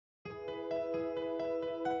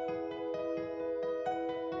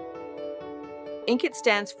Inq-IT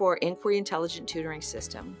stands for Inquiry Intelligent Tutoring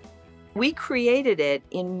System. We created it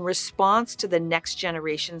in response to the next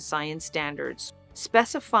generation science standards,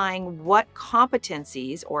 specifying what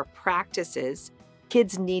competencies or practices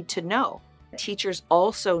kids need to know. Teachers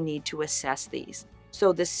also need to assess these.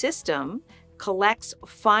 So the system collects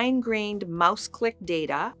fine-grained mouse click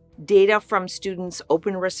data from students'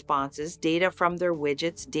 open responses, data from their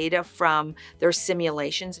widgets, data from their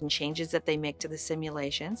simulations and changes that they make to the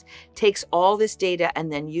simulations, takes all this data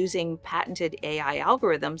and then using patented AI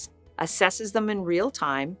algorithms, assesses them in real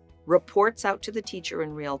time, reports out to the teacher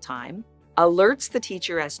in real time, alerts the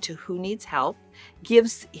teacher as to who needs help,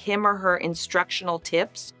 gives him or her instructional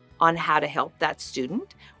tips on how to help that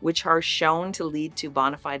student, which are shown to lead to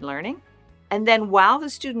bona fide learning. And then while the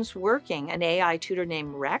student's working, an AI tutor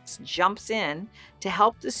named Rex jumps in to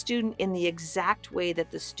help the student in the exact way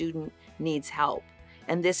that the student needs help.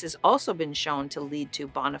 And this has also been shown to lead to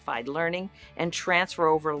bona fide learning and transfer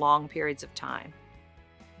over long periods of time.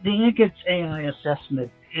 The Inq-ITS AI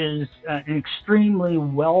assessment is an extremely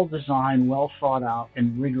well-designed, well-thought-out,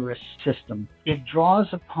 and rigorous system. It draws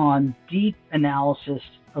upon deep analysis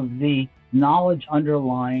of the knowledge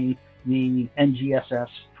underlying the NGSS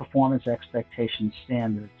performance expectation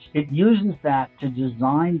standards. It uses that to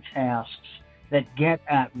design tasks that get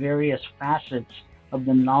at various facets of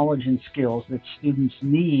the knowledge and skills that students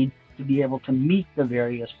need to be able to meet the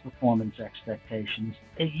various performance expectations.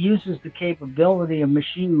 It uses the capability of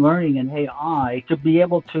machine learning and AI to be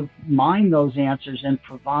able to mine those answers and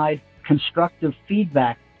provide constructive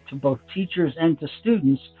feedback to both teachers and to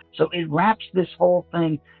students. So it wraps this whole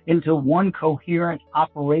thing into one coherent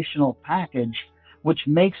operational package, which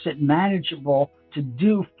makes it manageable to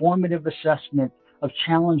do formative assessment of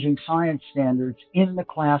challenging science standards in the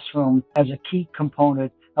classroom as a key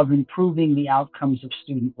component of improving the outcomes of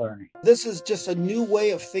student learning. This is just a new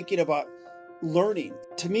way of thinking about learning.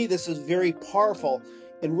 To me, this is very powerful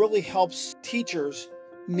and really helps teachers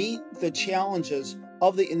meet the challenges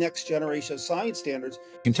of the next generation science standards.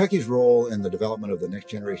 Kentucky's role in the development of the next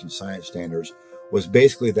generation science standards was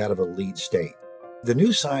basically that of a lead state. The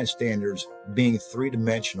new science standards being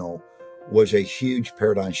three-dimensional was a huge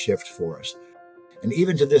paradigm shift for us. And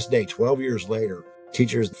even to this day, 12 years later,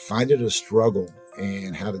 teachers find it a struggle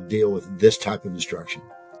in how to deal with this type of instruction.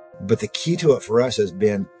 But the key to it for us has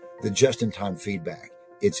been the just-in-time feedback.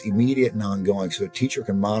 It's immediate and ongoing, so a teacher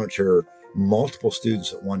can monitor multiple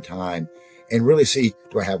students at one time and really see,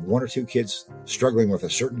 do I have one or two kids struggling with a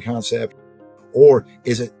certain concept, or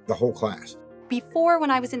is it the whole class? Before,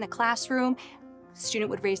 when I was in the classroom, a student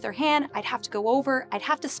would raise their hand, I'd have to go over, I'd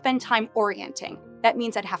have to spend time orienting. That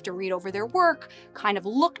means I'd have to read over their work, kind of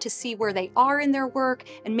look to see where they are in their work,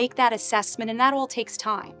 and make that assessment, and that all takes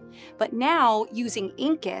time. But now, using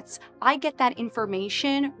Inq-ITS, I get that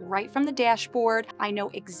information right from the dashboard. I know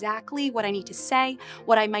exactly what I need to say,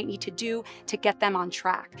 what I might need to do to get them on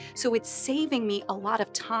track. So it's saving me a lot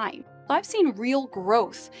of time. I've seen real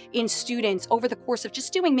growth in students over the course of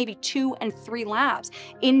just doing maybe 2 and 3 labs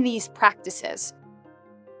in these practices.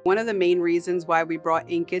 One of the main reasons why we brought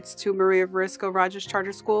Inq-ITS to Maria Varisco Rogers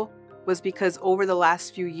Charter School was because over the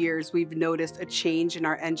last few years, we've noticed a change in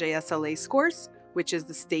our NJSLA scores, which is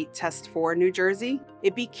the state test for New Jersey.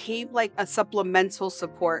 It became like a supplemental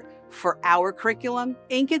support for our curriculum.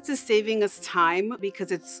 Inq-ITS is saving us time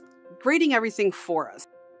because it's grading everything for us.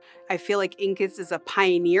 I feel like Inq-ITS is a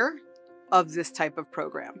pioneer of this type of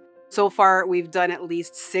program. So far, we've done at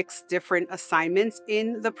least 6 different assignments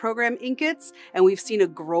in the program Inq-ITS, and we've seen a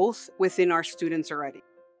growth within our students already.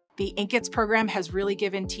 The Inq-ITS program has really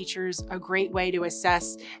given teachers a great way to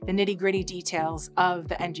assess the nitty-gritty details of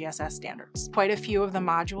the NGSS standards. Quite a few of the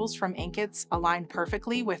modules from Inq-ITS align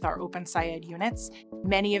perfectly with our Open SciEd units.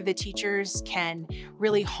 Many of the teachers can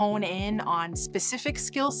really hone in on specific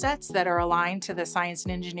skill sets that are aligned to the science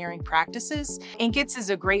and engineering practices. Inq-ITS is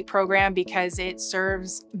a great program because it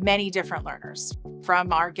serves many different learners,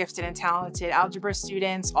 from our gifted and talented algebra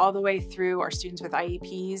students all the way through our students with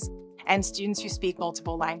IEPs and students who speak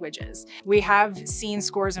multiple languages. We have seen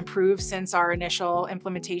scores improve since our initial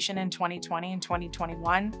implementation in 2020 and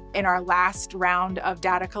 2021. In our last round of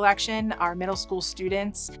data collection, our middle school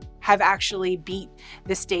students have actually beat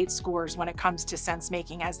the state scores when it comes to sense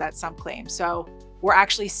making as that sum claim. So we're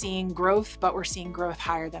actually seeing growth, but we're seeing growth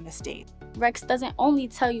higher than the state. Rex doesn't only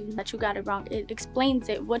tell you that you got it wrong, it explains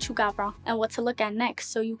what you got wrong and what to look at next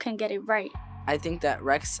so you can get it right. I think that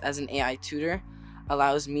Rex as an AI tutor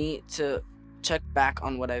allows me to check back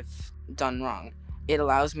on what I've done wrong. It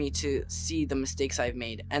allows me to see the mistakes I've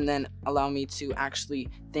made and then allow me to actually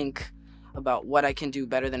think about what I can do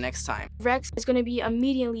better the next time. Rex is going to be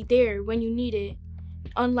immediately there when you need it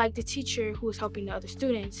unlike the teacher who was helping the other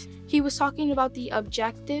students. He was talking about the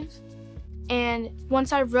objective, and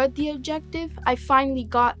once I read the objective, I finally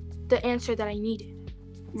got the answer that I needed.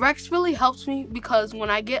 Rex really helps me because when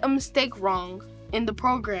I get a mistake wrong in the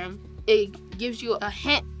program, it gives you a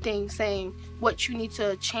hint thing saying what you need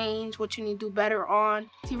to change, what you need to do better on.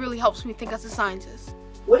 He really helps me think as a scientist.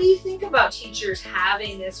 What do you think about teachers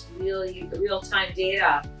having this really real-time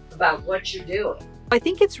data about what you're doing? I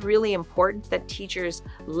think it's really important that teachers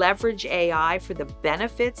leverage AI for the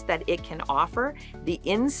benefits that it can offer, the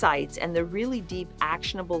insights and the really deep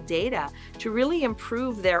actionable data to really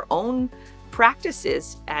improve their own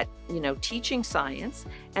practices at teaching science,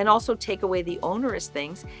 and also take away the onerous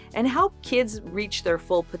things and help kids reach their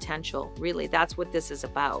full potential. Really, that's what this is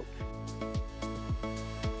about.